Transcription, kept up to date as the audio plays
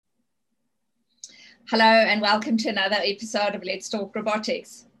Hello and welcome to another episode of Let's Talk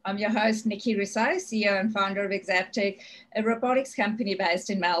Robotics. I'm your host, Nikki Rousseau, CEO and founder of Exaptec, a robotics company based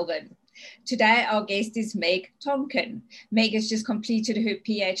in Melbourne. Today, our guest is Meg Tonkin. Meg has just completed her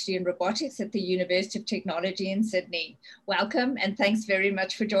PhD in robotics at the University of Technology in Sydney. Welcome and thanks very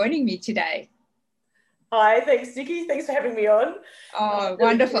much for joining me today. Hi, thanks, Nikki. Thanks for having me on. Oh, really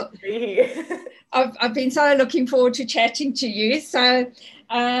wonderful. To be here. I've been so looking forward to chatting to you. So,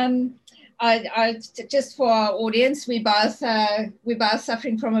 I just for our audience, we're both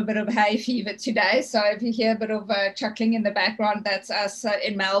suffering from a bit of hay fever today. So if you hear a bit of chuckling in the background, that's us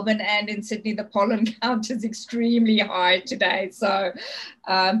in Melbourne, and in Sydney, the pollen count is extremely high today. So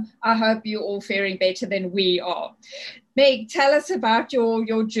I hope you're all faring better than we are. Meg, tell us about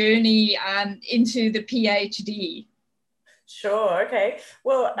your journey into the PhD. Sure. Okay.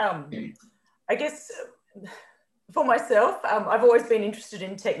 Well, I guess for myself, I've always been interested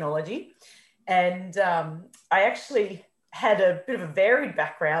in technology, and I actually had a bit of a varied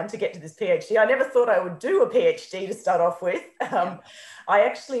background to get to this PhD. I never thought I would do a PhD to start off with. I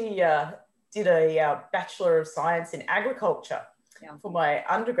actually did a Bachelor of Science in Agriculture for my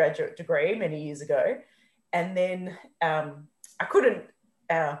undergraduate degree many years ago. And then I couldn't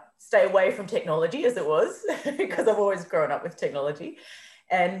stay away from technology as it was because I've always grown up with technology.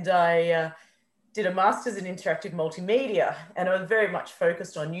 And I did a master's in interactive multimedia, and I was very much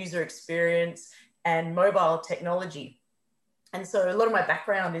focused on user experience and mobile technology. And so a lot of my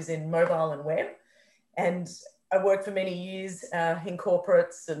background is in mobile and web. And I worked for many years in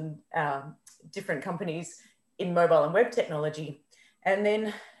corporates and different companies in mobile and web technology. And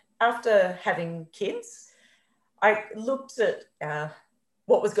then after having kids, I looked at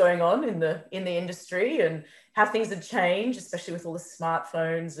what was going on in the industry and how things had changed, especially with all the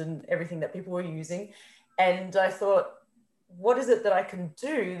smartphones and everything that people were using. And I thought, what is it that I can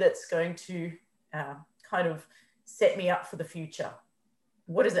do that's going to kind of set me up for the future?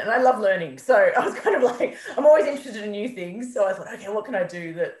 What is it? And I love learning. So I was kind of like, I'm always interested in new things. So I thought, okay, what can I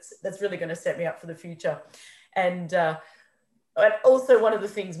do that's really going to set me up for the future? And also one of the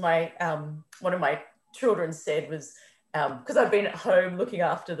things one of my children said was, because I've been at home looking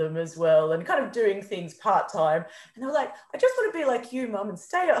after them as well and kind of doing things part-time. And they were like, I just want to be like you, Mum, and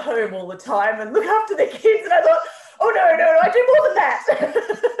stay at home all the time and look after the kids. And I thought, oh, no, I do more than that.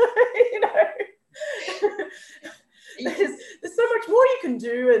 There's so much more you can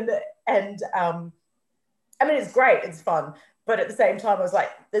do. And I mean, it's great. It's fun. But at the same time, I was like,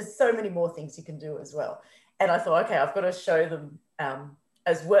 there's so many more things you can do as well. And I thought, okay, I've got to show them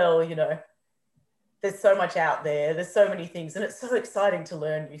as well, there's so much out there. There's so many things, and it's so exciting to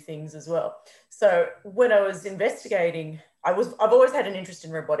learn new things as well. So when I was investigating, I've always had an interest in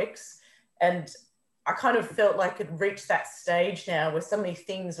robotics, and I kind of felt like I'd reached that stage now where so many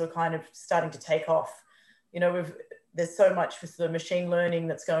things were kind of starting to take off. There's so much with the machine learning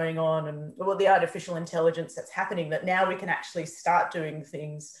that's going on and the artificial intelligence that's happening that now we can actually start doing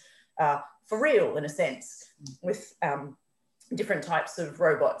things for real, in a sense, with different types of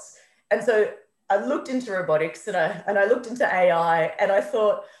robots. And so I looked into robotics and I looked into AI, and I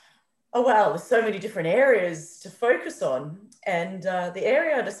thought, oh, wow, there's so many different areas to focus on. And the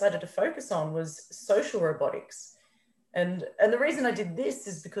area I decided to focus on was social robotics. And the reason I did this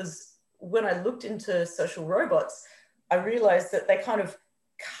is because when I looked into social robots, I realized that they kind of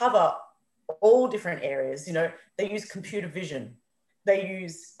cover all different areas. They use computer vision. They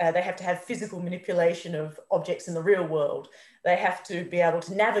have to have physical manipulation of objects in the real world. They have to be able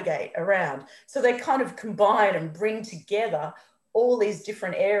to navigate around. So they kind of combine and bring together all these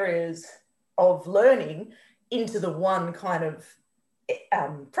different areas of learning into the one kind of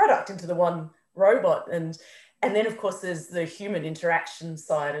product, into the one robot. And then, of course, there's the human interaction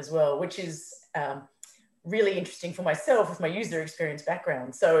side as well, which is really interesting for myself with my user experience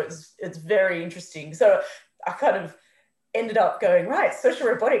background. So it's very interesting. So I kind of ended up going, right, social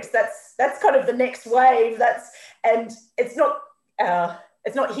robotics, that's kind of the next wave. And it's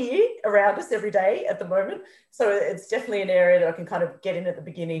not here around us every day at the moment. So it's definitely an area that I can kind of get in at the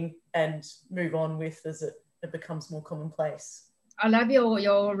beginning and move on with as it becomes more commonplace. I love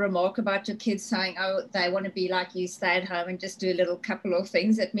your remark about your kids saying, oh, they want to be like you, stay at home and just do a little couple of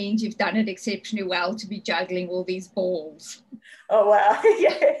things. It means you've done it exceptionally well to be juggling all these balls. Oh, wow.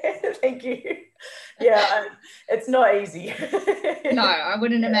 Yeah, thank you. Yeah, it's not easy. No, I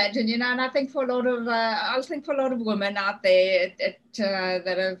wouldn't imagine, and I think for a lot of women out there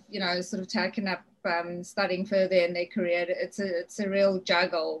that have, sort of taken up studying further in their career, it's a real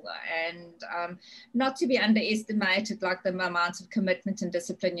juggle, and not to be underestimated, like the amount of commitment and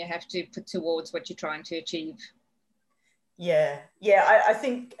discipline you have to put towards what you're trying to achieve. Yeah, I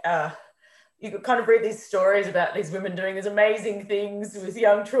think you kind of read these stories about these women doing these amazing things with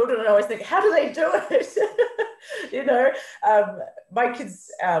young children, and I always think, how do they do it? You know, my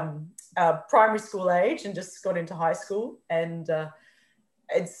kids primary school age and just got into high school, and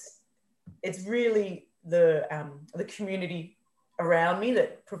it's really the community around me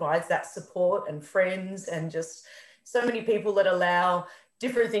that provides that support, and friends, and just so many people that allow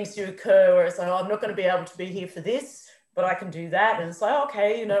different things to occur where it's like, oh, I'm not going to be able to be here for this, but I can do that. And it's like,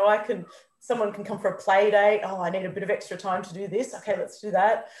 okay, you know, someone can come for a play date. Oh, I need a bit of extra time to do this. Okay, let's do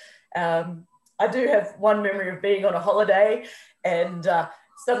that. I do have one memory of being on a holiday, and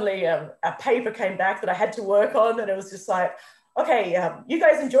suddenly a paper came back that I had to work on, and it was just like, okay, you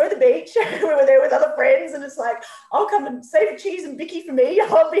guys enjoy the beach. We were there with other friends, and it's like, I'll come and save a cheese and Vicky for me.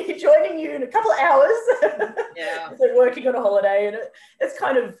 I'll be joining you in a couple of hours. Yeah. So working on a holiday, and it's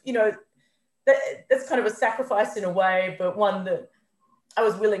kind of, you know, that's kind of a sacrifice in a way, but one that I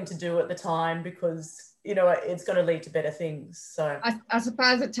was willing to do at the time because, you know, it's going to lead to better things. So I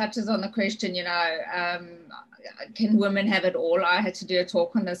suppose it touches on the question, you know, can women have it all? I had to do a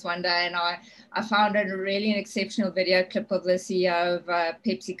talk on this one day, and I found it really an exceptional video clip of the CEO of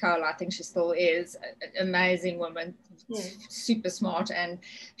Pepsi Cola. I think she still is an amazing woman, super smart. And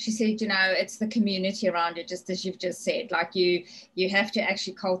she said, you know, it's the community around you, just as you've just said. Like you have to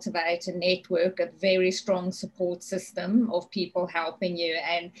actually cultivate a network, a very strong support system of people helping you.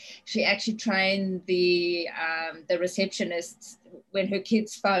 And she actually trained the receptionists when her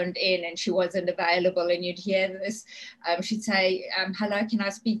kids phoned in and she wasn't available, and you'd hear this, she'd say, hello, can I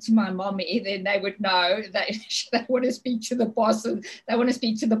speak to my mommy? Then they would know that they want to speak to the boss, and they want to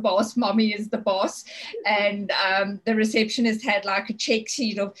speak to the boss. Mommy is the boss. And the receptionist had like a check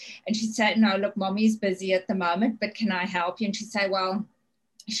sheet and she'd say, no, look, mommy's busy at the moment, but can I help you? And she'd say, well,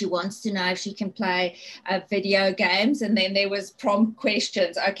 she wants to know if she can play video games. And then there was prompt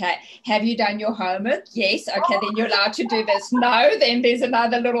questions. Okay, have you done your homework? Yes. Okay, then you're allowed to do this. No, then there's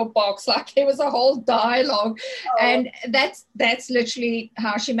another little box. Like there was a whole dialogue. And that's literally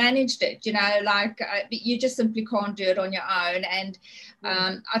how she managed it. You know, like you just simply can't do it on your own. And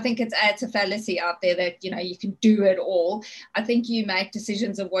I think it's a fallacy out there that, you know, you can do it all. I think you make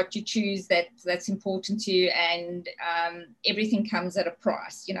decisions of what you choose that's important to you, and everything comes at a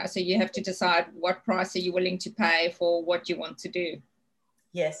price, you know, so you have to decide what price are you willing to pay for what you want to do.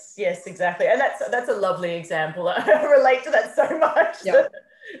 Yes, exactly. And that's a lovely example. I relate to that so much. Yeah.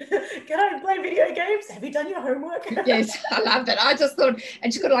 Can I play video games? Have you done your homework? Yes, I love that. I just thought,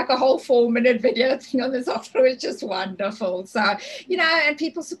 and she's got like a whole 4-minute video thing on this. I thought it was just wonderful. So, you know, and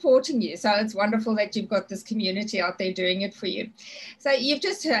people supporting you. So it's wonderful that you've got this community out there doing it for you. So you've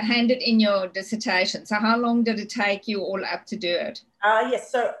just handed in your dissertation. So how long did it take you all up to do it?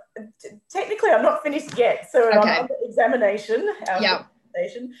 Yes, so technically I'm not finished yet. So Okay. I'm under examination. Yeah.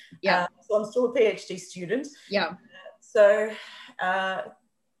 Yeah. So I'm still a PhD student. Yeah. So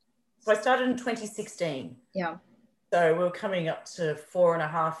I started in 2016. Yeah. So we're coming up to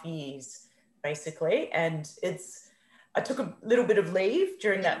 4.5 years, basically. And I took a little bit of leave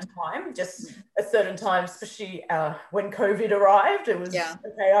during that time, just a certain time, especially when COVID arrived. It was,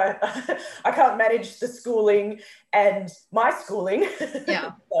 okay, I can't manage the schooling and my schooling.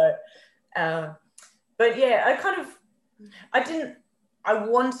 Yeah. So, but yeah, I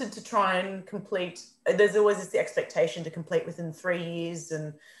wanted to try and complete. There's always this expectation to complete within 3 years,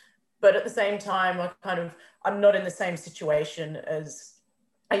 but at the same time, I'm not in the same situation as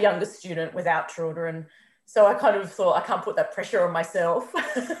a younger student without children. So I kind of thought, I can't put that pressure on myself.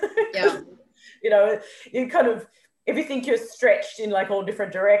 Yeah. You know, if you think you're stretched in like all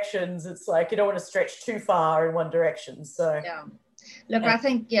different directions, it's like you don't want to stretch too far in one direction. So yeah. Look, I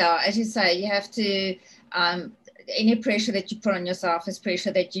think, as you say, you have to, any pressure that you put on yourself is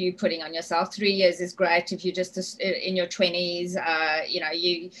pressure that you're putting on yourself. 3 years is great if you're just in your 20s, you know,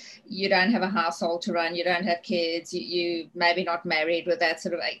 you don't have a household to run, you don't have kids, you maybe not married with that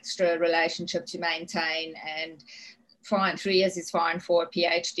sort of extra relationship to maintain, and fine, 3 years is fine for a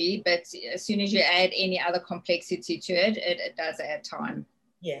PhD, but as soon as you add any other complexity to it, it does add time.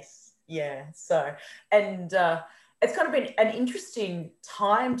 Yes, yeah. So, and it's kind of been an interesting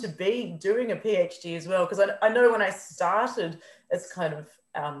time to be doing a PhD as well, because I know when I started, it's kind of,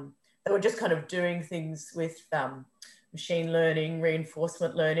 they were just kind of doing things with machine learning,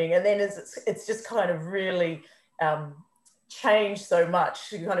 reinforcement learning, and then it's just kind of really changed so much,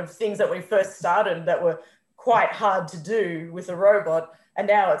 kind of things that we first started that were quite hard to do with a robot. And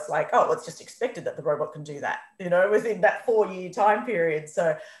now it's like, oh, it's just expected that the robot can do that, you know, within that 4-year time period.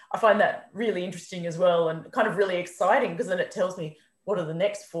 So I find that really interesting as well, and kind of really exciting, because then it tells me what are the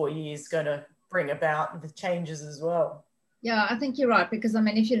next 4 years going to bring about the changes as well. Yeah, I think you're right, because I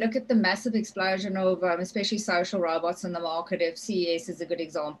mean, if you look at the massive explosion of especially social robots in the market, if CES is a good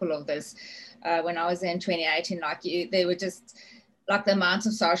example of this. When I was there in 2018, like they were just like the amount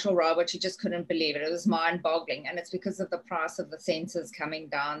of social robots, you just couldn't believe it. It was mind boggling. And it's because of the price of the sensors coming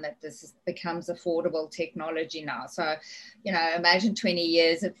down that becomes affordable technology now. So, you know, imagine 20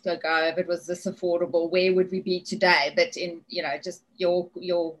 years ago, if it was this affordable, where would we be today? But in, you know, just your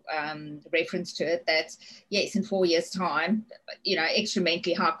reference to it, that yes, in 4 years' time, you know,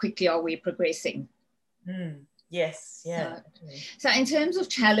 experimentally, how quickly are we progressing? Yes, yeah. So in terms of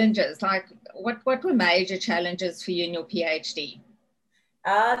challenges, like what were major challenges for you in your PhD?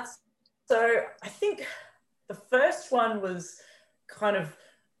 So I think the first one was kind of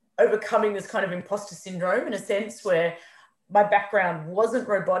overcoming this kind of imposter syndrome, in a sense where my background wasn't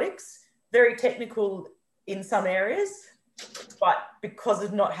robotics, very technical in some areas, but because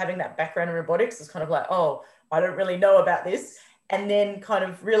of not having that background in robotics, it's kind of like, oh, I don't really know about this. And then kind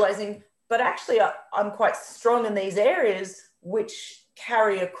of realizing, but actually I'm quite strong in these areas which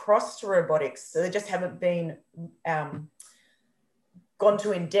carry across to robotics. So they just haven't been gone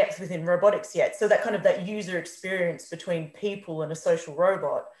to in depth within robotics yet. So that kind of that user experience between people and a social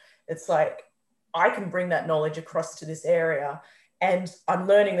robot, it's like, I can bring that knowledge across to this area, and I'm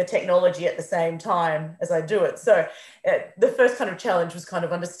learning the technology at the same time as I do it. So the first kind of challenge was kind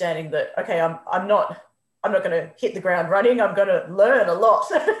of understanding that, okay, I'm not going to hit the ground running. I'm going to learn a lot.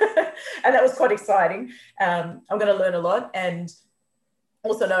 And that was quite exciting. I'm going to learn a lot, and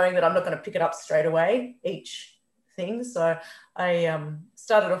also knowing that I'm not going to pick it up straight away, each thing. So I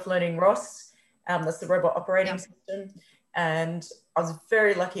started off learning ROS, that's the robot operating system. And I was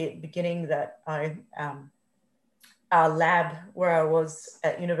very lucky at the beginning that our lab where I was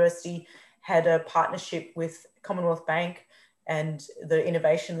at university had a partnership with Commonwealth Bank and the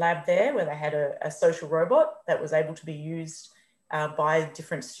innovation lab there, where they had a social robot that was able to be used by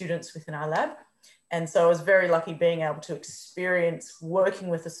different students within our lab. And so I was very lucky being able to experience working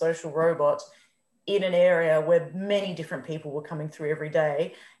with a social robot in an area where many different people were coming through every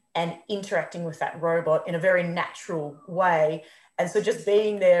day and interacting with that robot in a very natural way. And so just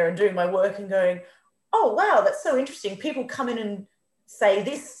being there and doing my work and going, oh, wow, that's so interesting. People come in and say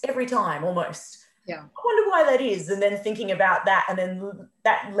this every time almost. Yeah. I wonder why that is. And then thinking about that, and then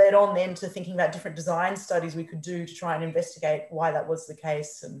that led on then to thinking about different design studies we could do to try and investigate why that was the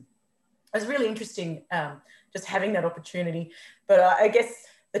case. And it was really interesting just having that opportunity. But I guess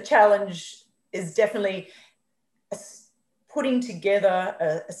the challenge is definitely putting together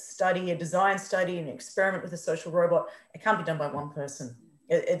a study, a design study, an experiment with a social robot. It can't be done by one person.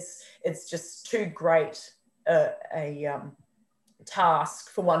 It's just too great a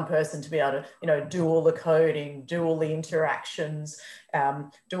task for one person to be able to, you know, do all the coding, do all the interactions,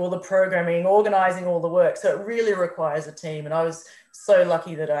 do all the programming, organizing all the work. So it really requires a team. And I was so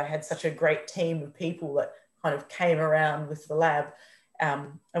lucky that I had such a great team of people that kind of came around with the lab.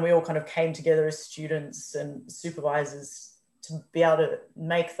 And we all kind of came together as students and supervisors to be able to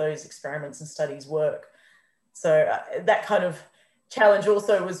make those experiments and studies work. So that kind of challenge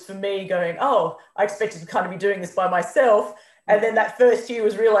also was for me going, oh, I expected to kind of be doing this by myself. And then that first year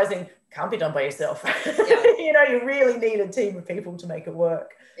was realizing, can't be done by yourself. Yeah. You know, you really need a team of people to make it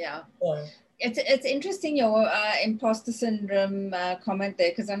work. Yeah. So. It's interesting, your imposter syndrome comment there,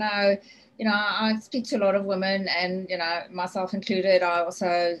 because I know, you know, I speak to a lot of women, and, you know, myself included, I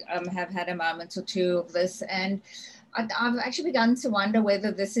also have had a moment or two of this. And I've actually begun to wonder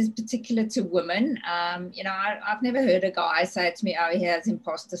whether this is particular to women. You know, I've never heard a guy say to me, oh, he has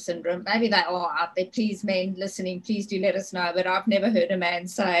imposter syndrome. Maybe they are out there. Please, men listening, please do let us know. But I've never heard a man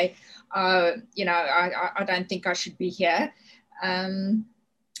say, you know, I don't think I should be here. And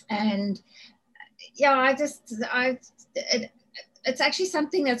yeah, it's actually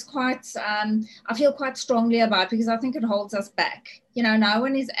something that's quite, I feel quite strongly about, because I think it holds us back. You know, no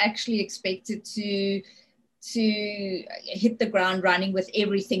one is actually expected to hit the ground running with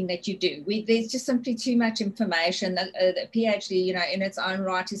everything that you do. There's just simply too much information. The PhD, you know, in its own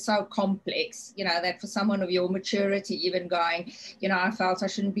right is so complex, you know, that for someone of your maturity, even going, you know, I felt I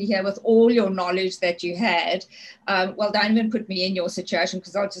shouldn't be here with all your knowledge that you had. Well, don't even put me in your situation,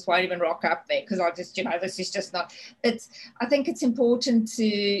 because I just won't even rock up there, because I just, you know, this is just not, I think it's important to,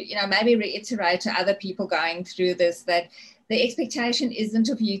 you know, maybe reiterate to other people going through this that the expectation isn't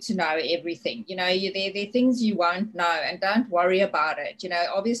of you to know everything. You know, there are things you won't know, and don't worry about it. You know,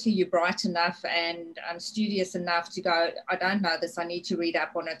 obviously you're bright enough and studious enough to go, I don't know this, I need to read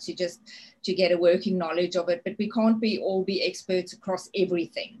up on it to get a working knowledge of it. But we can't all be experts across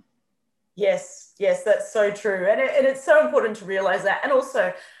everything. Yes, that's so true. And it's so important to realize that. And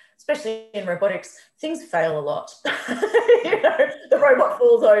also especially in robotics, things fail a lot. The robot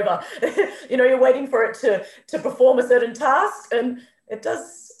falls over. You're waiting for it to perform a certain task, and it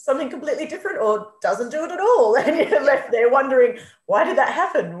does something completely different or doesn't do it at all. And you're left there wondering, why did that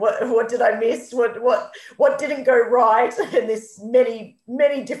happen? What did I miss? What didn't go right? And there's many,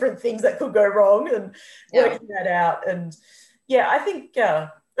 many different things that could go wrong, and working that out. And I think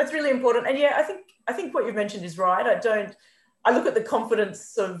that's really important. And I think what you've mentioned is right. I look at the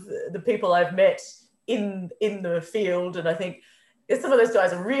confidence of the people I've met in the field, and I think some of those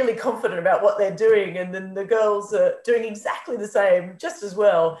guys are really confident about what they're doing, and then the girls are doing exactly the same, just as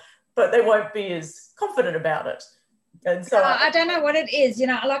well, but they won't be as confident about it. And so I don't know what it is,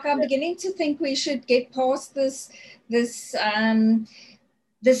 I'm beginning to think we should get past this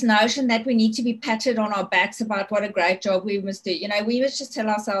notion that we need to be patted on our backs about what a great job we must do. We must just tell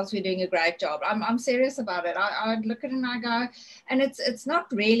ourselves we're doing a great job. I'm serious about it. I look at it and I go, and it's not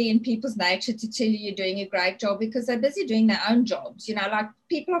really in people's nature to tell you you're doing a great job, because they're busy doing their own jobs. Like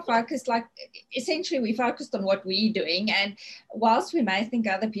people are focused, like essentially we focused on what we're doing. And whilst we may think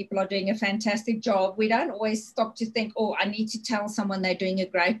other people are doing a fantastic job, we don't always stop to think, oh, I need to tell someone they're doing a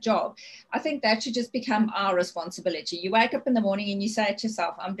great job. I think that should just become our responsibility. You wake up in the morning and you say to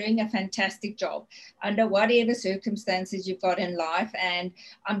yourself, I'm doing a fantastic job under whatever circumstances you've got in life, and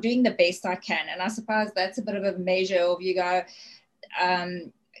I'm doing the best I can. And I suppose that's a bit of a measure of, you go,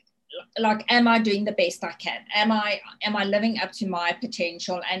 like, am I doing the best I can? Am I living up to my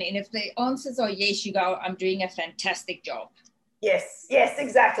potential? And if the answers are yes, you go, I'm doing a fantastic job. Yes,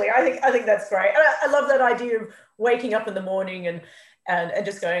 exactly. I think that's great. I love that idea of waking up in the morning and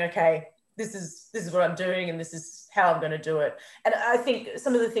just going, okay, this is what I'm doing, and this is how I'm going to do it. And I think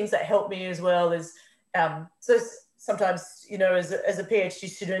some of the things that help me as well is, so sometimes, as a PhD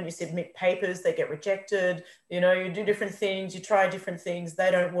student, you submit papers, they get rejected, you do different things, you try different things,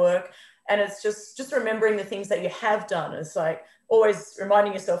 they don't work. And it's just remembering the things that you have done. It's like always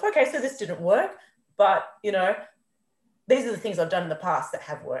reminding yourself, okay, so this didn't work, but, these are the things I've done in the past that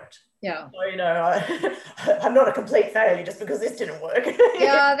have worked. Yeah. So, I'm not a complete failure just because this didn't work.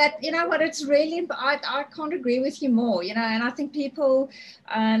 Yeah, that, what it's really, I can't agree with you more, and I think people,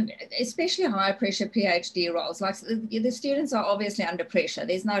 especially high pressure PhD roles, like the students are obviously under pressure.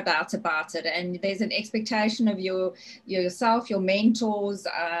 There's no doubt about it. And there's an expectation of yourself, your mentors,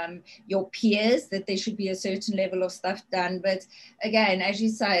 your peers, that there should be a certain level of stuff done. But again, as you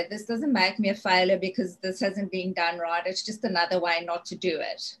say, this doesn't make me a failure because this hasn't been done right. It's just another way not to do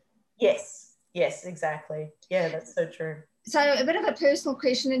it. Yes, exactly. Yeah, that's so true. So a bit of a personal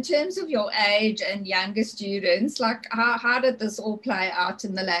question, in terms of your age and younger students, like how did this all play out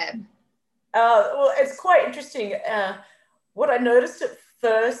in the lab? Well, it's quite interesting. What I noticed at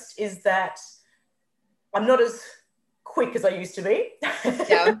first is that I'm not as quick as I used to be.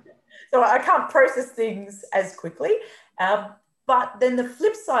 Yeah. So I can't process things as quickly. But then the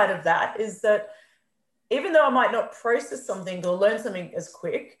flip side of that is that even though I might not process something or learn something as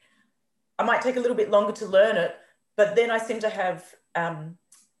quick, I might take a little bit longer to learn it, but then I seem to have, I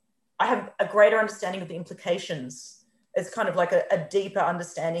have a greater understanding of the implications. It's kind of like a deeper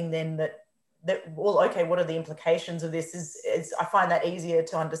understanding then that, well, okay, what are the implications of this? Is I find that easier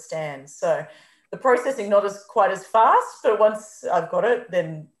to understand. So the processing not as quite as fast, but once I've got it,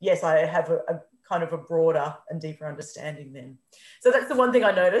 then yes, I have a kind of a broader and deeper understanding then. So that's the one thing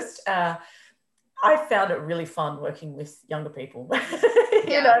I noticed. I found it really fun working with younger people,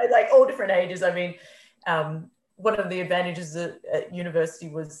 like all different ages. I mean, one of the advantages at university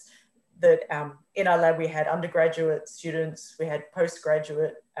was that in our lab we had undergraduate students, we had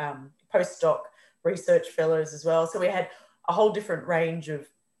postgraduate, postdoc research fellows as well. So we had a whole different range of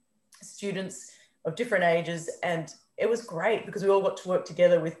students of different ages, and it was great because we all got to work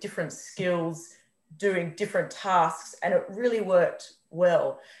together with different skills, doing different tasks, and it really worked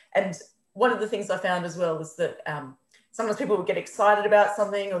well. And one of the things I found as well is that sometimes people would get excited about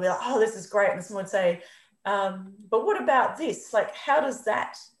something, or they're like, oh, this is great. And someone would say, but what about this? Like, how does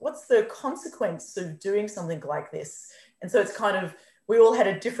that, what's the consequence of doing something like this? And so it's kind of, we all had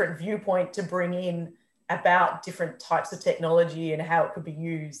a different viewpoint to bring in about different types of technology and how it could be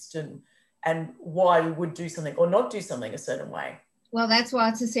used, and why we would do something or not do something a certain way. Well, that's why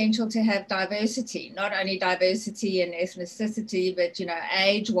it's essential to have diversity, not only diversity in ethnicity, but,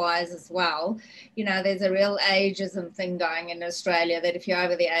 age-wise as well. There's a real ageism thing going in Australia that if you're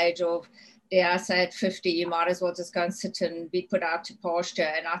over the age of Yeah, so at 50, you might as well just go and sit and be put out to pasture.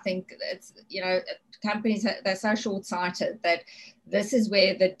 And I think it's, companies, they're so short-sighted that this is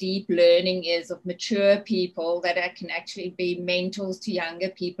where the deep learning is of mature people that can actually be mentors to younger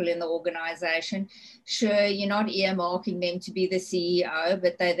people in the organization. Sure, you're not earmarking them to be the CEO,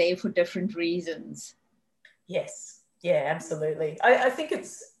 but they're there for different reasons. Yes. Yeah, absolutely. I think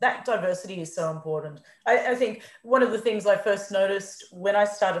it's that diversity is so important. I think one of the things I first noticed when I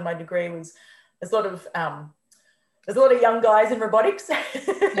started my degree was there's a lot of young guys in robotics.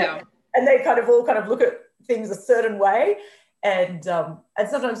 Yeah. And they all look at things a certain way. And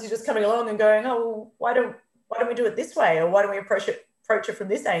sometimes you're just coming along and going, oh, well, why don't we do it this way? Or why don't we approach it from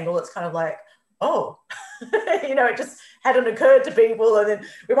this angle? It's kind of like, oh, it just hadn't occurred to people, and then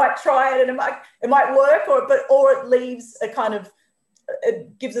we might try it and it might work, or it leaves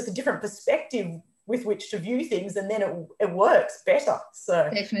it gives us a different perspective with which to view things, and then it works better. So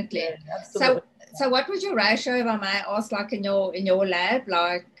definitely. Yeah, absolutely. So what was your ratio, if I may ask, like in your lab,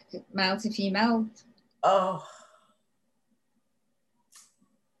 like male to female? Oh,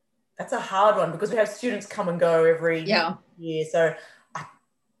 that's a hard one because we have students come and go every year. So I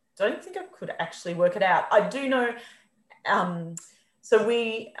don't think I could actually work it out. I do know, so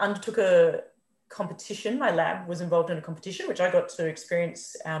we undertook a competition. My lab was involved in a competition, which I got to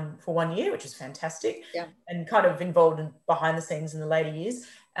experience for 1 year, which was fantastic. Yeah. And kind of involved in behind the scenes in the later years.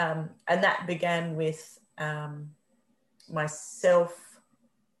 And that began with myself.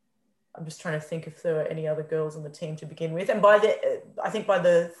 I'm just trying to think if there were any other girls on the team to begin with. And I think by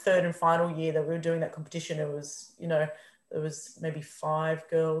the third and final year that we were doing that competition, it was, there was maybe 5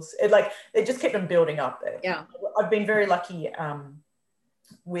 girls. It just kept on building up. Yeah. I've been very lucky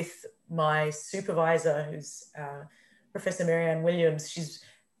with my supervisor, who's Professor Marianne Williams. She's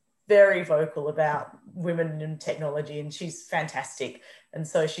very vocal about women in technology, and she's fantastic. And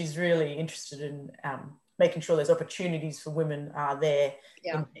so she's really interested in making sure there's opportunities for women there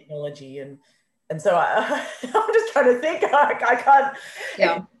in technology. And so I'm just trying to think. I can't.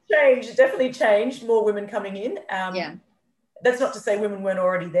 Yeah. It definitely changed. More women coming in. That's not to say women weren't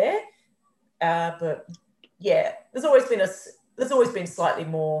already there, but yeah, there's always been slightly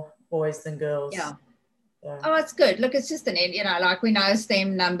more boys than girls. Yeah. Oh, it's good. Look, it's just like we know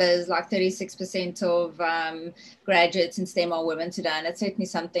STEM numbers, like 36% of graduates in STEM are women today. And it's certainly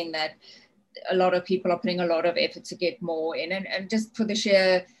something that a lot of people are putting a lot of effort to get more in. And just for the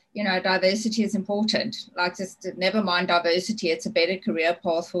sheer, diversity is important. Like, just never mind diversity, it's a better career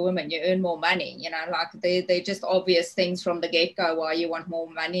path for women. You earn more money, like they're just obvious things from the get-go why you want more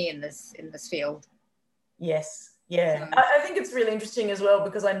money in this field. Yes. Yeah. I think it's really interesting as well,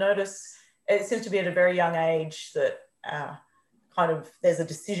 because I notice it seems to be at a very young age that there's a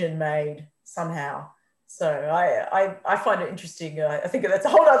decision made somehow. So I find it interesting. I think that's a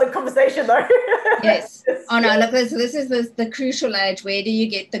whole other conversation, though. Yes. Oh, no, look, this is the crucial age. Where do you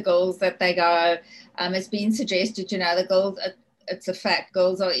get the girls that they go? It's been suggested, the girls, it's a fact,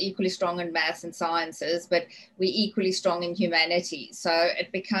 girls are equally strong in maths and sciences, but we're equally strong in humanities. So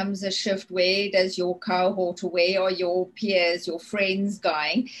it becomes a shift. Where does your cohort, or where are your peers, your friends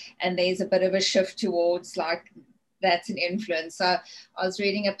going? And there's a bit of a shift towards that's an influence. So I was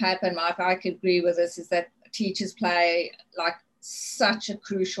reading a paper, and I could agree with this, is that teachers play such a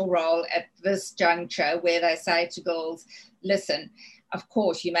crucial role at this juncture, where they say to girls, listen, of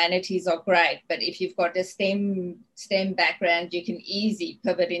course, humanities are great, but if you've got a STEM background, you can easily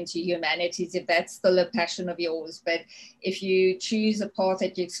pivot into humanities if that's still a passion of yours. But if you choose a path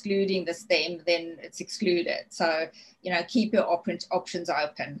that you're excluding the STEM, then it's excluded. So, keep your options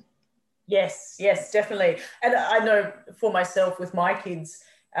open. Yes, definitely. And I know for myself with my kids,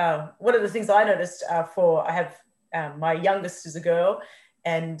 one of the things I noticed I have my youngest is a girl,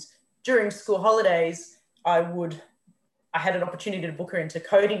 and during school holidays, I had an opportunity to book her into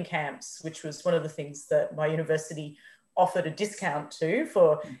coding camps, which was one of the things that my university offered a discount to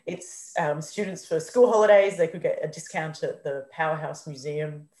for its students for school holidays. They could get a discount at the Powerhouse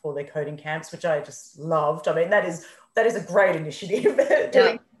Museum for their coding camps, which I just loved. I mean, that is a great initiative,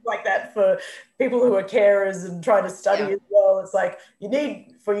 doing like that for people who are carers and trying to study as well. It's like you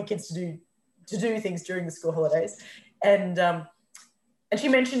need for your kids to do things during the school holidays. And she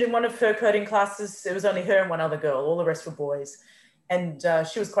mentioned in one of her coding classes, it was only her and one other girl, all the rest were boys. And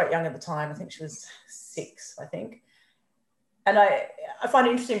she was quite young at the time. I think she was 6, I think. And I find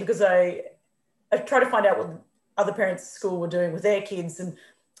it interesting because I try to find out what other parents at school were doing with their kids. And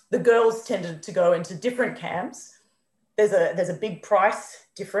the girls tended to go into different camps. There's a big price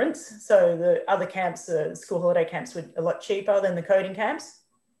difference. So the other camps, school holiday camps, were a lot cheaper than the coding camps.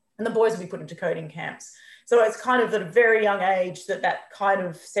 and the boys would be put into coding camps. So it's kind of at a very young age that kind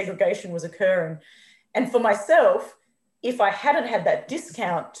of segregation was occurring. And for myself, if I hadn't had that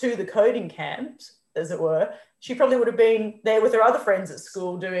discount to the coding camps, as it were, she probably would have been there with her other friends at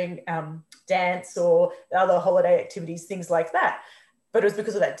school doing dance or other holiday activities, things like that. But it was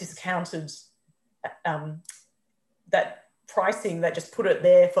because of that discounted, that pricing that just put it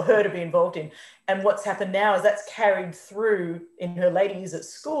there for her to be involved in. And what's happened now is that's carried through in her later years at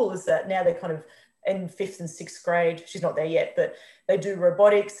school, is that now they're kind of in 5th and 6th grade. She's not there yet, but they do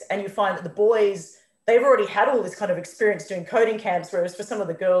robotics, and you find that the boys, they've already had all this kind of experience doing coding camps, whereas for some of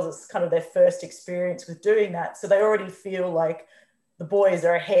the girls, it's kind of their first experience with doing that. So they already feel like the boys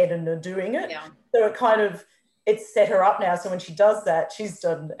are ahead and are doing it. Yeah. So it kind of, it's set her up now. So when she does that, she's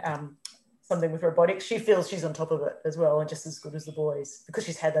done something with robotics, she feels she's on top of it as well and just as good as the boys because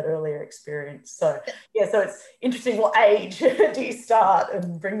she's had that earlier experience. So yeah, so it's interesting, what age do you start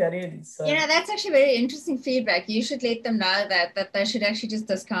and bring that in? So that's actually very interesting feedback. You should let them know that they should actually just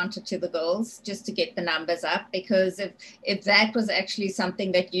discount it to the girls just to get the numbers up, because if that was actually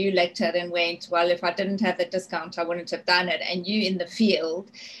something that you looked at and went, well, if I didn't have the discount I wouldn't have done it, and you in the field,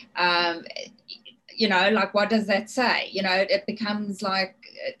 like, what does that say? It becomes like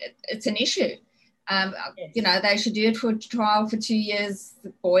it's an issue. Yes. They should do it for trial for 2 years.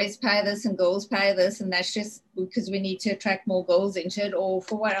 The boys pay this and girls pay this, and that's just because we need to attract more girls into it, or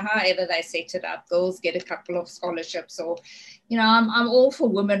for however they set it up. Girls get a couple of scholarships, or, I'm all for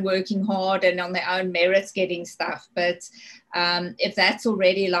women working hard and on their own merits getting stuff. But if that's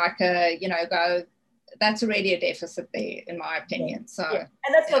already like that's already a deficit there, in my opinion. So,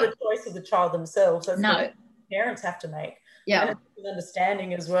 and that's not a choice of the child themselves. That's no, parents have to make. Yeah, and it's an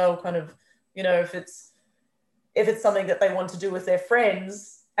understanding as well. Kind of, if it's something that they want to do with their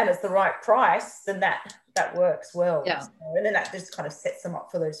friends and it's the right price, then that works well. Yeah. So, and then that just kind of sets them up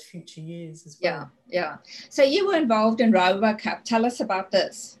for those future years as well. Yeah. So you were involved in RoboCup. Tell us about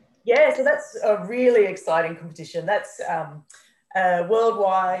this. Yeah, so that's a really exciting competition. That's a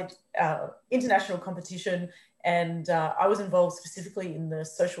worldwide international competition, and I was involved specifically in the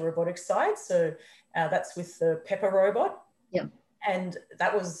social robotics side. So that's with the Pepper robot. Yeah. And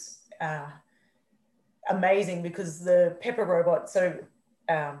that was amazing because the Pepper robot, so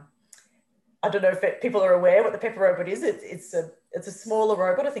I don't know if people are aware what the Pepper robot is. It's a smaller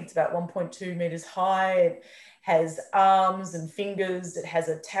robot. I think it's about 1.2 meters high. It has arms and fingers. It has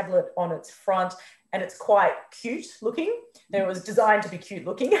a tablet on its front, and it's quite cute looking. And it was designed to be cute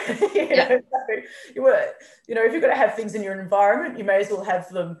looking. So if you're going to have things in your environment, you may as well have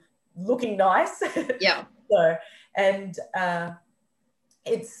them looking nice. Yeah. So, and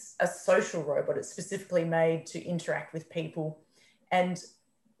it's a social robot. It's specifically made to interact with people. And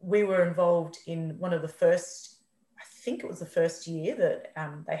we were involved in one of the first, I think it was the first year that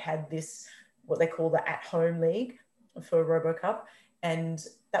they had this, what they call the at-home league for RoboCup. And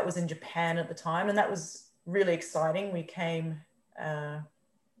that was in Japan at the time. And that was really exciting. We came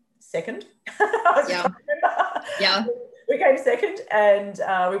second. Yeah. We came second, and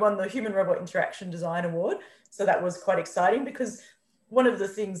we won the Human Robot Interaction Design Award. So that was quite exciting, because one of the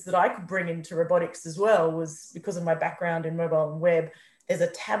things that I could bring into robotics as well was, because of my background in mobile and web, there's a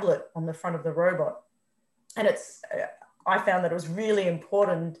tablet on the front of the robot. And I found that it was really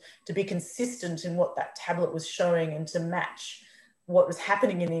important to be consistent in what that tablet was showing and to match what was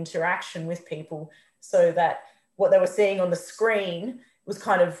happening in the interaction with people, so that what they were seeing on the screen was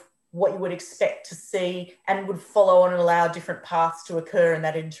kind of what you would expect to see and would follow on and allow different paths to occur in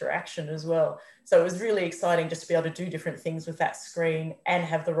that interaction as well. So it was really exciting just to be able to do different things with that screen and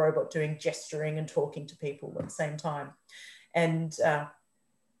have the robot doing gesturing and talking to people at the same time. And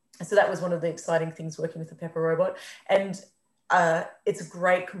so that was one of the exciting things working with the Pepper robot. And it's a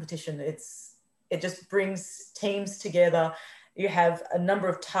great competition. It just brings teams together. You have a number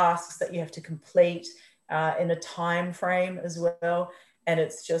of tasks that you have to complete in a time frame as well. And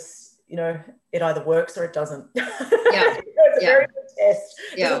it's just, it either works or it doesn't. Yeah. It's a very good test.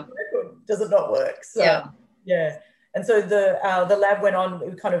 Yeah. Does it not work? So, yeah. And so the lab went on.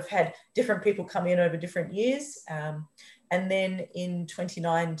 We kind of had different people come in over different years. And then in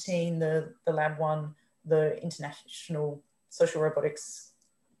 2019, the lab won the International Social Robotics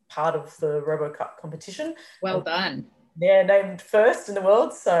part of the RoboCup competition. Well done. They're named first in the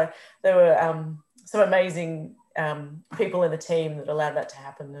world. So there were some amazing people in the team that allowed that to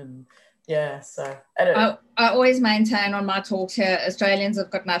happen. And yeah, so I always maintain on my talks here, Australians have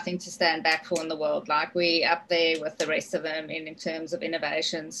got nothing to stand back for in the world. Like, we up there with the rest of them in terms of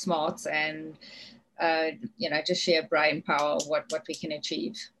innovation, smarts, and just sheer brain power of what we can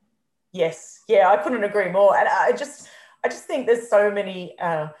achieve. Yes, yeah, I couldn't agree more. And I just think there's so many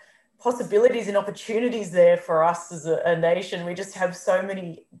possibilities and opportunities there for us as a nation. We just have so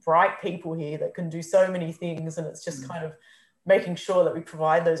many bright people here that can do so many things, and it's just kind of making sure that we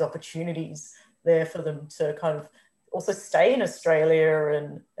provide those opportunities there for them to kind of also stay in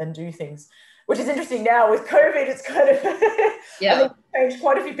Australia and do things, which is interesting now with COVID. It's kind of I think changed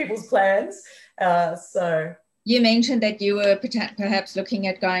quite a few people's plans. So you mentioned that you were perhaps looking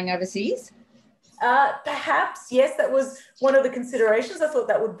at going overseas. Perhaps, yes, that was one of the considerations. I thought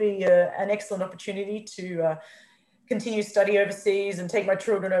that would be an excellent opportunity to continue study overseas and take my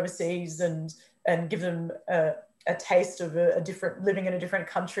children overseas and give them a taste of a different, living in a different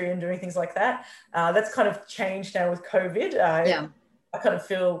country and doing things like that. That's kind of changed now with COVID. I kind of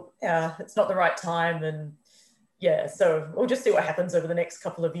feel it's not the right time, and so we'll just see what happens over the next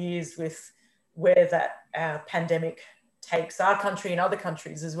couple of years with where that pandemic takes our country and other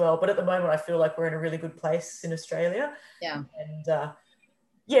countries as well. But at the moment, I feel like we're in a really good place in Australia. Yeah. And I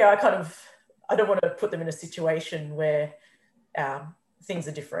don't want to put them in a situation where things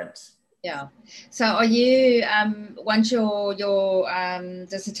are different. Yeah. So are you, once your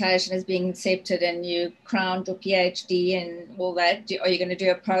dissertation is being accepted and you crowned your PhD and all that, are you going to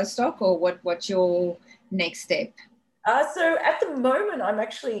do a postdoc, or what's your next step? So at the moment, I'm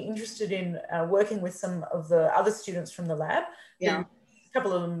actually interested in working with some of the other students from the lab. Yeah. A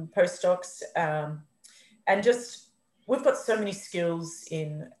couple of them postdocs. And just, we've got so many skills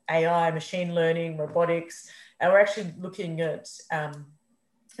in AI, machine learning, robotics, and we're actually looking at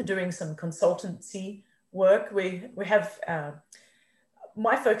doing some consultancy work. We have,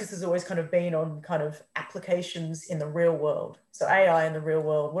 my focus has always kind of been on kind of applications in the real world. So AI in the real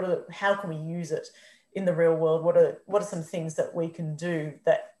world, how can we use it in the real world? What are some things that we can do,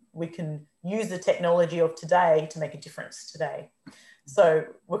 that we can use the technology of today to make a difference today? So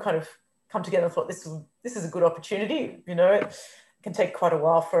we're kind of come together and thought this is a good opportunity. You know, it can take quite a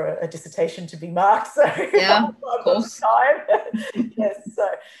while for a dissertation to be marked. So yeah, of course. Time. Yes. So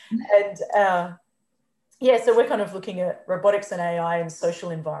so we're kind of looking at robotics and AI in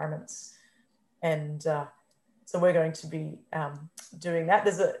social environments, and so we're going to be doing that.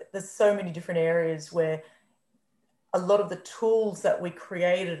 There's so many different areas where a lot of the tools that we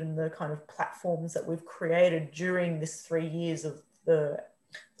created and the kind of platforms that we've created during this 3 years of the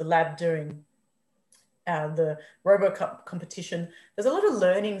lab doing the RoboCup competition, there's a lot of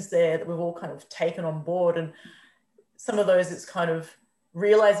learnings there that we've all kind of taken on board, and some of those it's kind of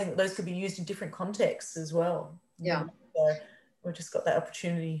realizing that those could be used in different contexts as well. Yeah. So we've just got that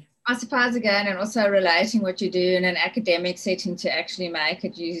opportunity. I suppose again, and also relating what you do in an academic setting to actually make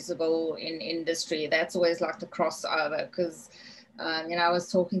it usable in industry. That's always like the crossover, because I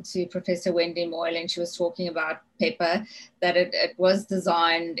was talking to Professor Wendy Moyle, and she was talking about Pepper, that it was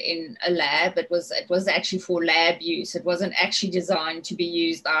designed in a lab. It was actually for lab use. It wasn't actually designed to be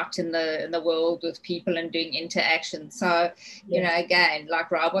used out in the world with people and doing interaction. So, again, like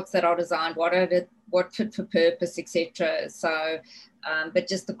robots that are designed, what fit for purpose, etc. So, but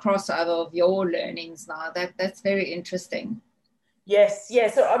just the crossover of your learnings now, that's very interesting. Yes, yeah.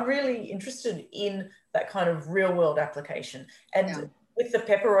 So I'm really interested in that kind of real world application. And with the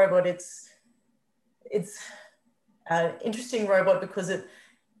Pepper robot, it's an interesting robot because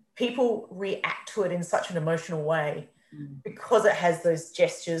people react to it in such an emotional way, because it has those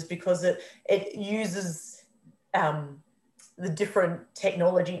gestures, because it uses the different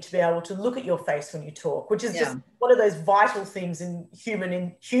technology to be able to look at your face when you talk, which is just one of those vital things in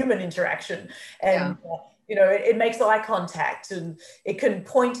human interaction. And it makes eye contact, and it can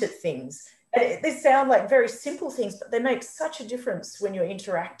point at things. And they sound like very simple things, but they make such a difference when you're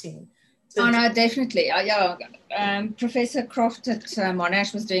interacting. Oh, no, definitely. Professor Croft at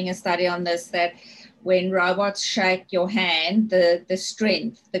Monash was doing a study on this, that when robots shake your hand, the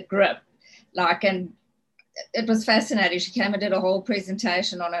strength, the grip, and it was fascinating. She came and did a whole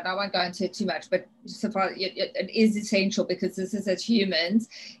presentation on it. I won't go into it too much, but it is essential, because this is, as humans,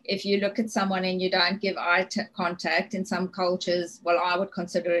 if you look at someone and you don't give eye contact, in some cultures, well, I would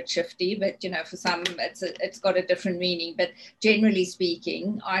consider it shifty, but for some it's got a different meaning. But generally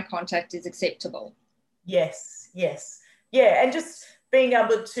speaking, eye contact is acceptable. Yes. Yeah, and just being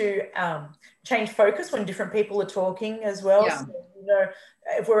able to change focus when different people are talking as well. Yeah. So,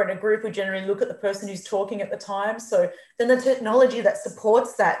 if we're in a group, we generally look at the person who's talking at the time. So then the technology that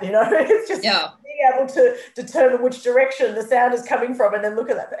supports that, it's just being able to determine which direction the sound is coming from, and then look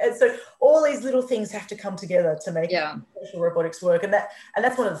at that. And so all these little things have to come together to make social robotics work. And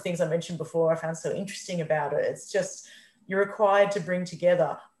that's one of the things I mentioned before I found so interesting about it. It's just, you're required to bring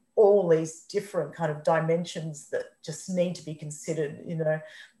together all these different kind of dimensions that just need to be considered, you know,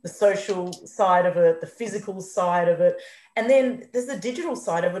 the social side of it, the physical side of it. And then there's the digital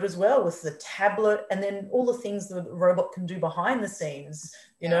side of it as well, with the tablet, and then all the things that the robot can do behind the scenes.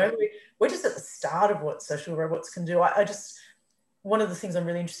 You know, we're just at the start of what social robots can do. I just, one of the things I'm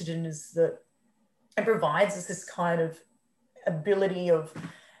really interested in is that it provides us this kind of ability of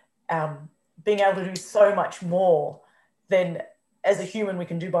being able to do so much more than as a human we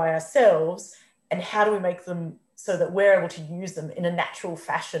can do by ourselves, and how do we make them so that we're able to use them in a natural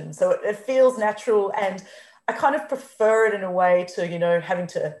fashion, so it feels natural. And I kind of prefer it in a way to, you know, having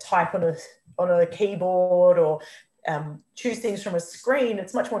to type on a keyboard or choose things from a screen.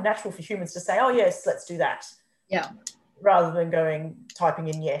 It's much more natural for humans to say, oh yes, let's do that, rather than typing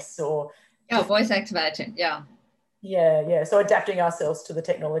in yes or voice activating. So adapting ourselves to the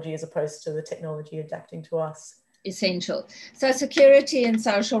technology as opposed to the technology adapting to us. Essential. So security in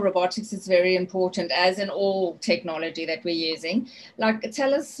social robotics is very important, as in all technology that we're using. Like,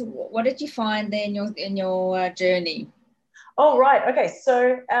 tell us, what did you find there in your journey? Oh, right. Okay.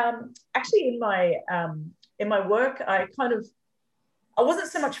 So actually in my work, I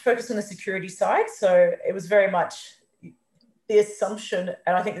wasn't so much focused on the security side. So it was very much the assumption,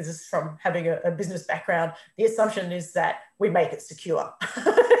 and I think this is from having a business background, the assumption is that we make it secure.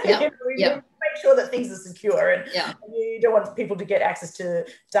 Make sure that things are secure, and you don't want people to get access to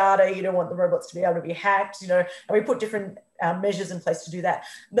data. You don't want the robots to be able to be hacked, you know, and we put different measures in place to do that.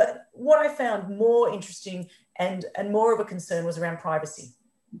 But what I found more interesting and more of a concern was around privacy.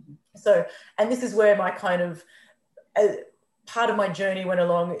 So, and this is where my kind of part of my journey went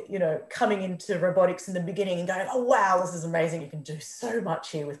along, you know, coming into robotics in the beginning and going, oh, wow, this is amazing. You can do so much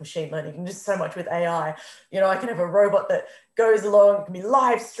here with machine learning. You can do so much with AI. You know, I can have a robot that goes along, it can be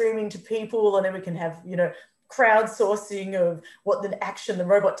live streaming to people, and then we can have, you know, crowdsourcing of what the action the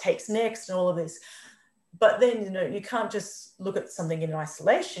robot takes next and all of this. But then, you know, you can't just look at something in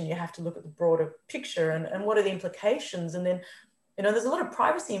isolation. You have to look at the broader picture and what are the implications. And then, you know, there's a lot of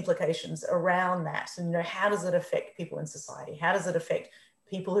privacy implications around that. And, you know, how does it affect people in society? How does it affect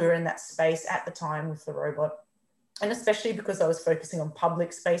people who are in that space at the time with the robot? And especially because I was focusing on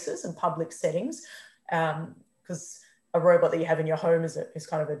public spaces and public settings, because a robot that you have in your home is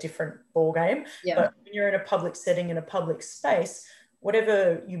kind of a different ball game. But when you're in a public setting, in a public space,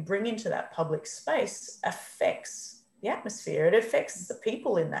 whatever you bring into that public space affects the atmosphere. It affects the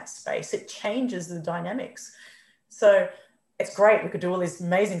people in that space. It changes the dynamics. So it's great. We could do all these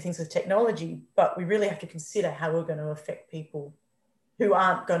amazing things with technology, but we really have to consider how we're going to affect people who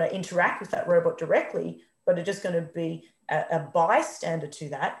aren't going to interact with that robot directly, but are just going to be a bystander to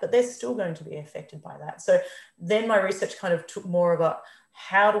that, but they're still going to be affected by that. So then my research kind of took more about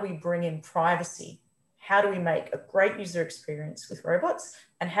how do we bring in privacy? How do we make a great user experience with robots?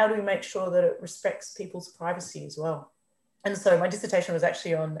 And how do we make sure that it respects people's privacy as well? And so my dissertation was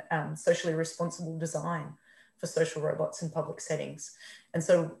actually on socially responsible design for social robots in public settings. And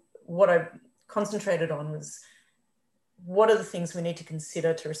so what I concentrated on was, what are the things we need to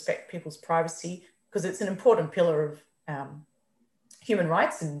consider to respect people's privacy? Because it's an important pillar of human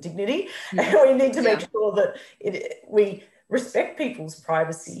rights and dignity. And we need to make sure that we respect people's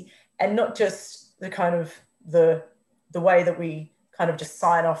privacy, and not just the kind of the way that we kind of just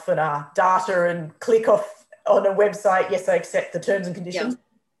sign off on our data and click off on a website, yes, I accept the terms and conditions.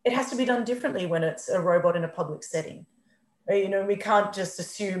 It has to be done differently when it's a robot in a public setting. You know, we can't just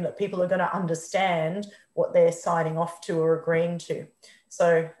assume that people are going to understand what they're signing off to or agreeing to.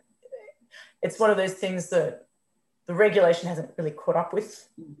 So it's one of those things that the regulation hasn't really caught up with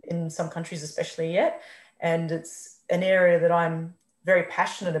in some countries, especially yet. And it's an area that I'm very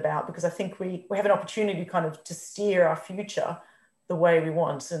passionate about, because I think we have an opportunity kind of to steer our future the way we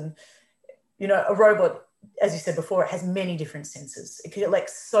want. And, you know, a robot, as you said before, it has many different sensors. It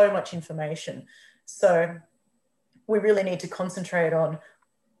collects so much information. So we really need to concentrate on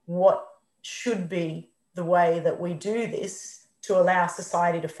what should be the way that we do this to allow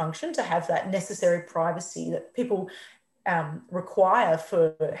society to function, to have that necessary privacy that people require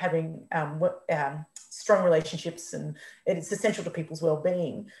for having strong relationships, and it's essential to people's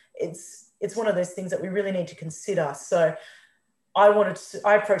well-being. It's one of those things that we really need to consider. So I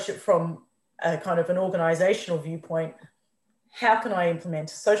approached it from a kind of an organizational viewpoint. How can I implement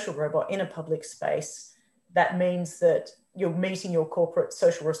a social robot in a public space that means that you're meeting your corporate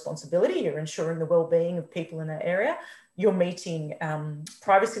social responsibility, you're ensuring the well-being of people in that area, you're meeting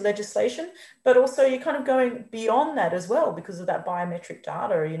privacy legislation, but also you're kind of going beyond that as well because of that biometric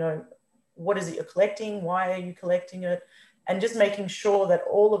data. You know, what is it you're collecting? Why are you collecting it? And just making sure that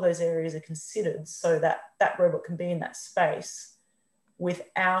all of those areas are considered so that that robot can be in that space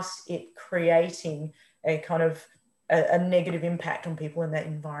without it creating a kind of a negative impact on people in that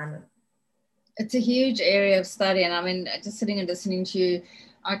environment. It's a huge area of study, and I mean, just sitting and listening to you,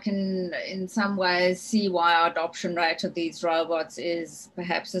 I can in some ways see why our adoption rate of these robots is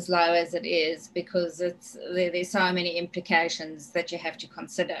perhaps as low as it is, because there's so many implications that you have to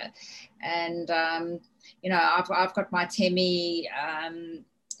consider. And I've got my Temi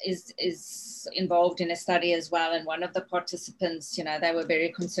is involved in a study as well, and one of the participants, they were very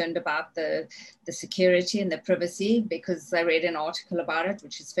concerned about the security and the privacy, because they read an article about it,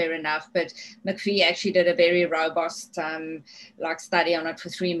 which is fair enough. But McPhee actually did a very robust study on it for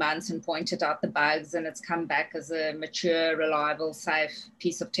 3 months and pointed out the bugs, and it's come back as a mature, reliable, safe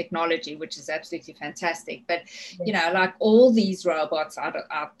piece of technology, which is absolutely fantastic. But all these robots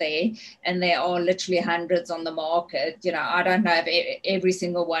out there, and there are literally hundreds on the market, I don't know if every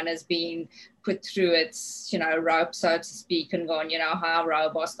single one has been put through its rope, so to speak, and gone, how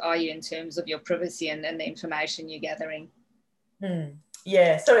robust are you in terms of your privacy and the information you're gathering.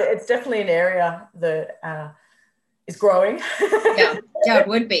 Yeah, so it's definitely an area that is growing. yeah, it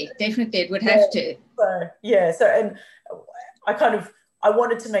would be, definitely, it would have to. And I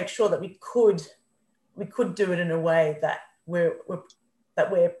wanted to make sure that we could do it in a way that we're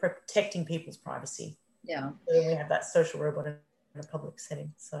protecting people's privacy. Yeah, so we have that social robot in a public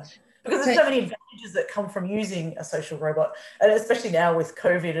setting. So because there's so many advantages that come from using a social robot, and especially now with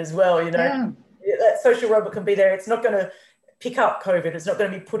COVID as well, that social robot can be there. It's not going to pick up COVID. It's not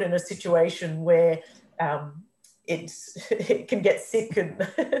going to be put in a situation where it can get sick. And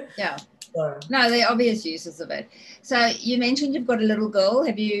No, they're obvious uses of it. So you mentioned you've got a little girl.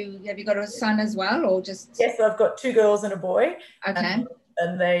 Have you got a son as well, or just? Yes, I've got 2 girls and a boy. Okay.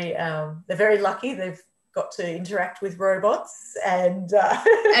 And they're very lucky. They've got to interact with robots, and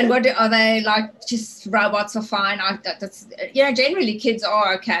and what are they like? Just robots are fine. Generally kids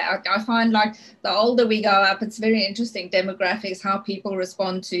are okay. I find like the older we go up, it's very interesting demographics, how people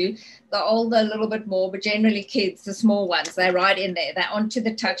respond to the older a little bit more, but generally kids, the small ones, they're right in there. They're onto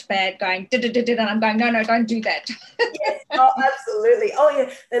the touchpad going and I'm going, no, don't do that. Yes, absolutely. Oh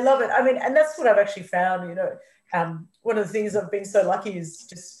yeah, they love it. I mean, and that's what I've actually found. One of the things I've been so lucky is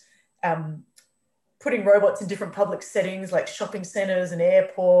just putting robots in different public settings like shopping centres and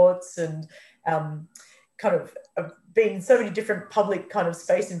airports, and kind of being in so many different public kind of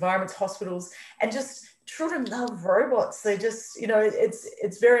space environments, hospitals, and just children love robots. They just,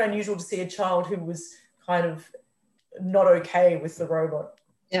 it's very unusual to see a child who was kind of not okay with the robot.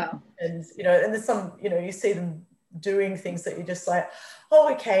 Yeah. And, and there's some, you see them doing things that you're just like,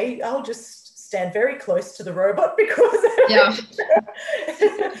 oh, okay, I'll just stand very close to the robot, because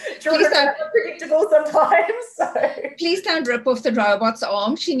children are unpredictable sometimes. So please don't rip off the robot's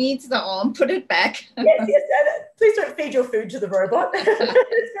arm. She needs the arm. Put it back. yes. Please don't feed your food to the robot.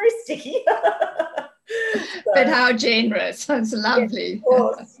 It's very sticky. But how generous. It's lovely. Yes, of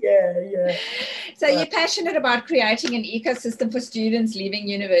course. Yeah. So you're passionate about creating an ecosystem for students leaving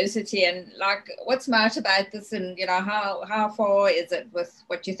university, and what's smart about this, and how far is it with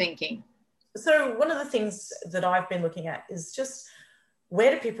what you're thinking? So one of the things that I've been looking at is just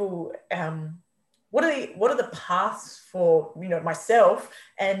where do people, what are the paths for, myself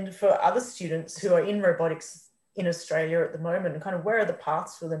and for other students who are in robotics in Australia at the moment, and kind of where are the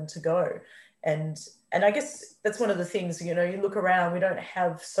paths for them to go? And I guess that's one of the things, you look around, we don't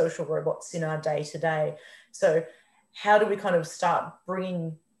have social robots in our day-to-day. So how do we kind of start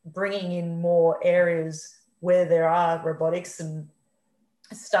bringing in more areas where there are robotics, and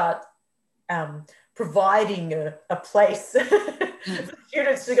start providing a place for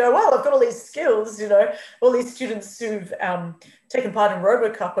students to go, well, I've got all these skills, all these students who've taken part in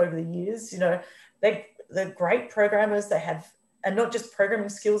RoboCup over the years, they're great programmers. They have, and not just programming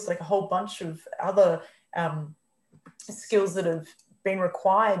skills, like a whole bunch of other skills that have been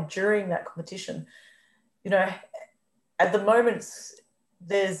required during that competition. At the moment,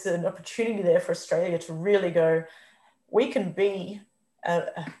 there's an opportunity there for Australia to really go, we can be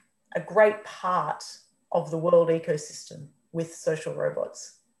a great part of the world ecosystem with social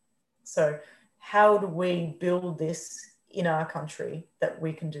robots. So how do we build this in our country, that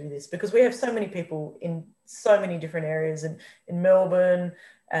we can do this? Because we have so many people in so many different areas, in Melbourne,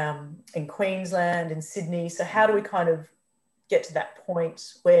 in Queensland, in Sydney. So how do we kind of get to that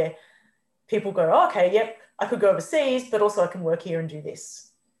point where people go, oh, okay, yep, I could go overseas, but also I can work here and do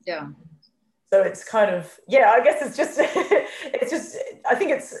this. Yeah. So it's kind of, I guess it's just, I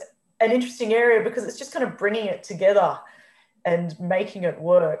think it's an interesting area because it's just kind of bringing it together and making it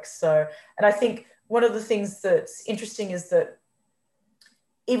work. So, and I think one of the things that's interesting is that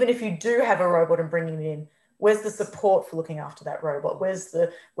even if you do have a robot and bringing it in, where's the support for looking after that robot? Where's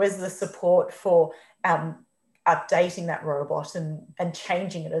the support for updating that robot and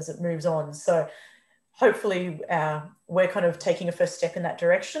changing it as it moves on? So hopefully we're kind of taking a first step in that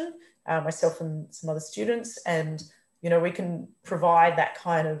direction, myself and some other students, and we can provide that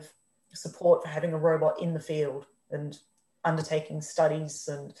kind of support for having a robot in the field and undertaking studies,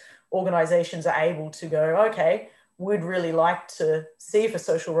 and organisations are able to go, okay, we'd really like to see if a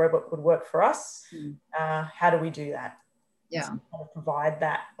social robot would work for us. How do we do that? Yeah. So kind of provide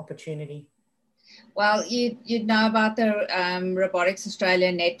that opportunity. Well, you know about the Robotics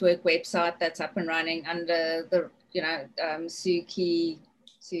Australia Network website that's up and running under the, Suki,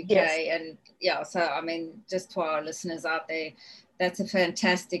 Yes. and yeah, so I mean, just to our listeners out there, that's a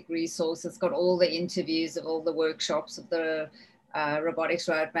fantastic resource. It's got all the interviews of all the workshops of the Robotics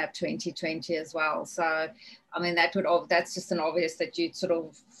Roadmap 2020 as well. So, I mean, that's just an obvious that you'd sort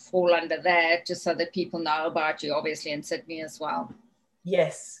of fall under that, just so that people know about you, obviously in Sydney as well.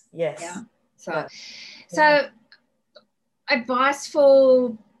 Yes. Yeah. So advice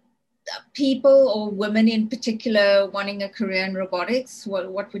for people or women in particular wanting a career in robotics,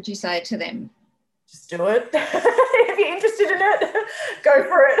 what would you say to them? Just do it. If you're interested in it, go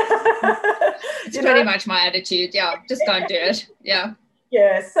for it. It's pretty much my attitude. Yeah, just go and do it. Yeah.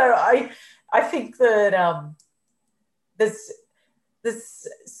 Yeah. So I think that there's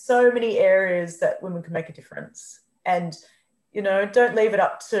so many areas that women can make a difference, and don't leave it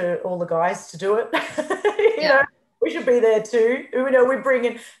up to all the guys to do it. We should be there too. We bring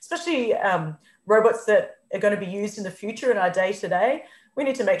in, especially robots that are going to be used in the future in our day-to-day. We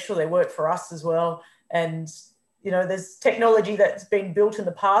need to make sure they work for us as well. And, there's technology that's been built in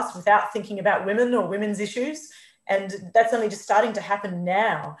the past without thinking about women or women's issues. And that's only just starting to happen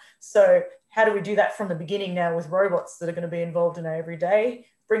now. So how do we do that from the beginning now with robots that are going to be involved in our everyday?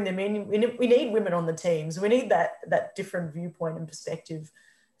 Bring them in. We need women on the teams. We need that different viewpoint and perspective.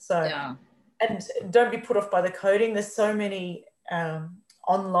 So, yeah. And don't be put off by the coding. There's so many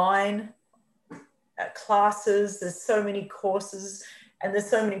online classes. There's so many courses, and there's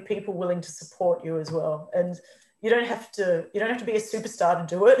so many people willing to support you as well. And you don't have to be a superstar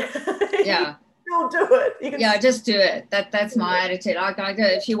to do it. Yeah. You'll do it. Just do it. That's my attitude. I go,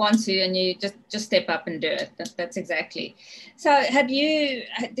 if you want to, and you just step up and do it. That's exactly. So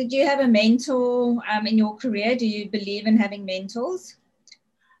did you have a mentor in your career? Do you believe in having mentors?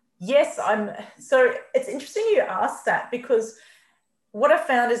 Yes, so it's interesting you asked that, because what I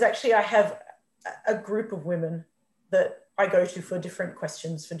found is actually I have a group of women that I go to for different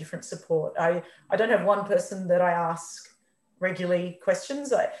questions, for different support. I don't have one person that I ask regularly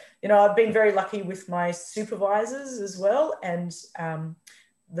questions. I've been very lucky with my supervisors as well, and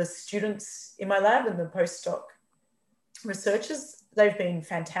the students in my lab and the postdoc researchers. They've been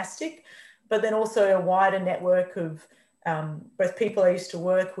fantastic, but then also a wider network of both people I used to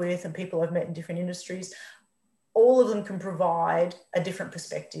work with and people I've met in different industries. All of them can provide a different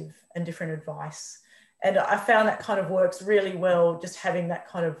perspective and different advice. And I found that kind of works really well, just having that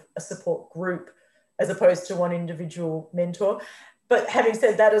kind of a support group as opposed to one individual mentor. But having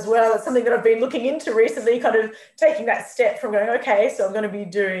said that as well, it's something that I've been looking into recently, kind of taking that step from going, okay, so I'm going to be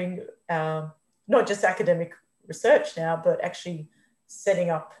doing not just academic research now, but actually setting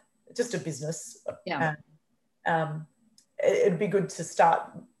up just a business. Yeah. It'd be good to start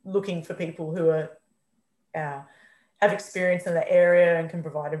looking for people who are have experience in the area and can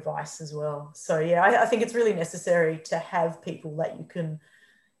provide advice as well. So yeah, I think it's really necessary to have people that you can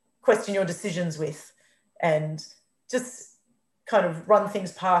question your decisions with, and just kind of run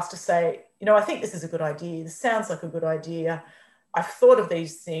things past to say, I think this is a good idea. This sounds like a good idea. I've thought of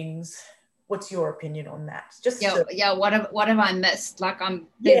these things. What's your opinion on that? What have I missed? Like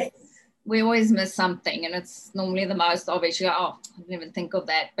we always miss something, and it's normally the most obvious. You go, I didn't even think of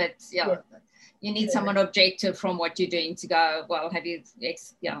that. But you need someone objective from what you're doing to go, well, have you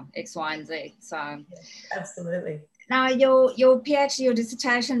X, Y, and Z. So absolutely. Now your PhD, your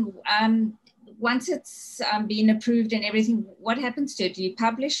dissertation, once it's been approved and everything, what happens to it? Do you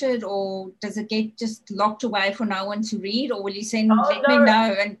publish it, or does it get just locked away for no one to read, or will you let me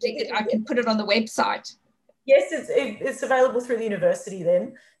know and I can put it on the website? Yes, it's available through the university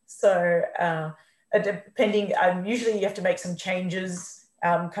then. So depending, usually you have to make some changes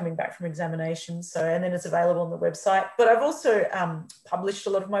coming back from examinations. And then it's available on the website. But I've also published a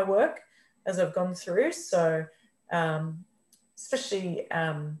lot of my work as I've gone through. So especially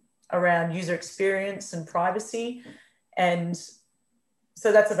around user experience and privacy. And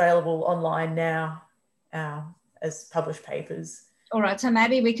so that's available online now as published papers. All right, so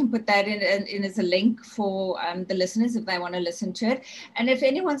maybe we can put that in as a link for the listeners if they want to listen to it. And if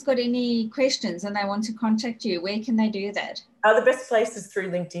anyone's got any questions and they want to contact you, where can they do that? The best place is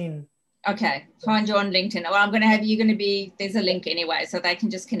through LinkedIn. Okay, find you on LinkedIn. Well, there's a link anyway, so they can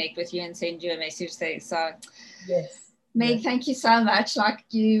just connect with you and send you a message there. So yes. Meg, thank you so much. Like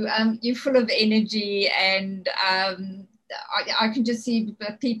you're full of energy, and I can just see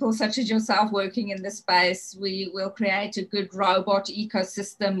people such as yourself working in this space. We will create a good robot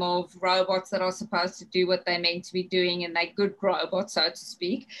ecosystem of robots that are supposed to do what they're meant to be doing, and they're good robots, so to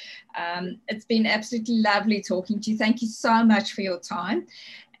speak. It's been absolutely lovely talking to you. Thank you so much for your time.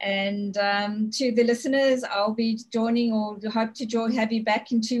 And to the listeners, I'll be joining, or hope to have you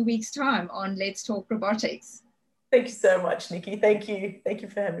back in 2 weeks' time on Let's Talk Robotics. Thank you so much, Nikki. Thank you. Thank you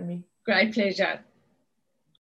for having me. Great pleasure.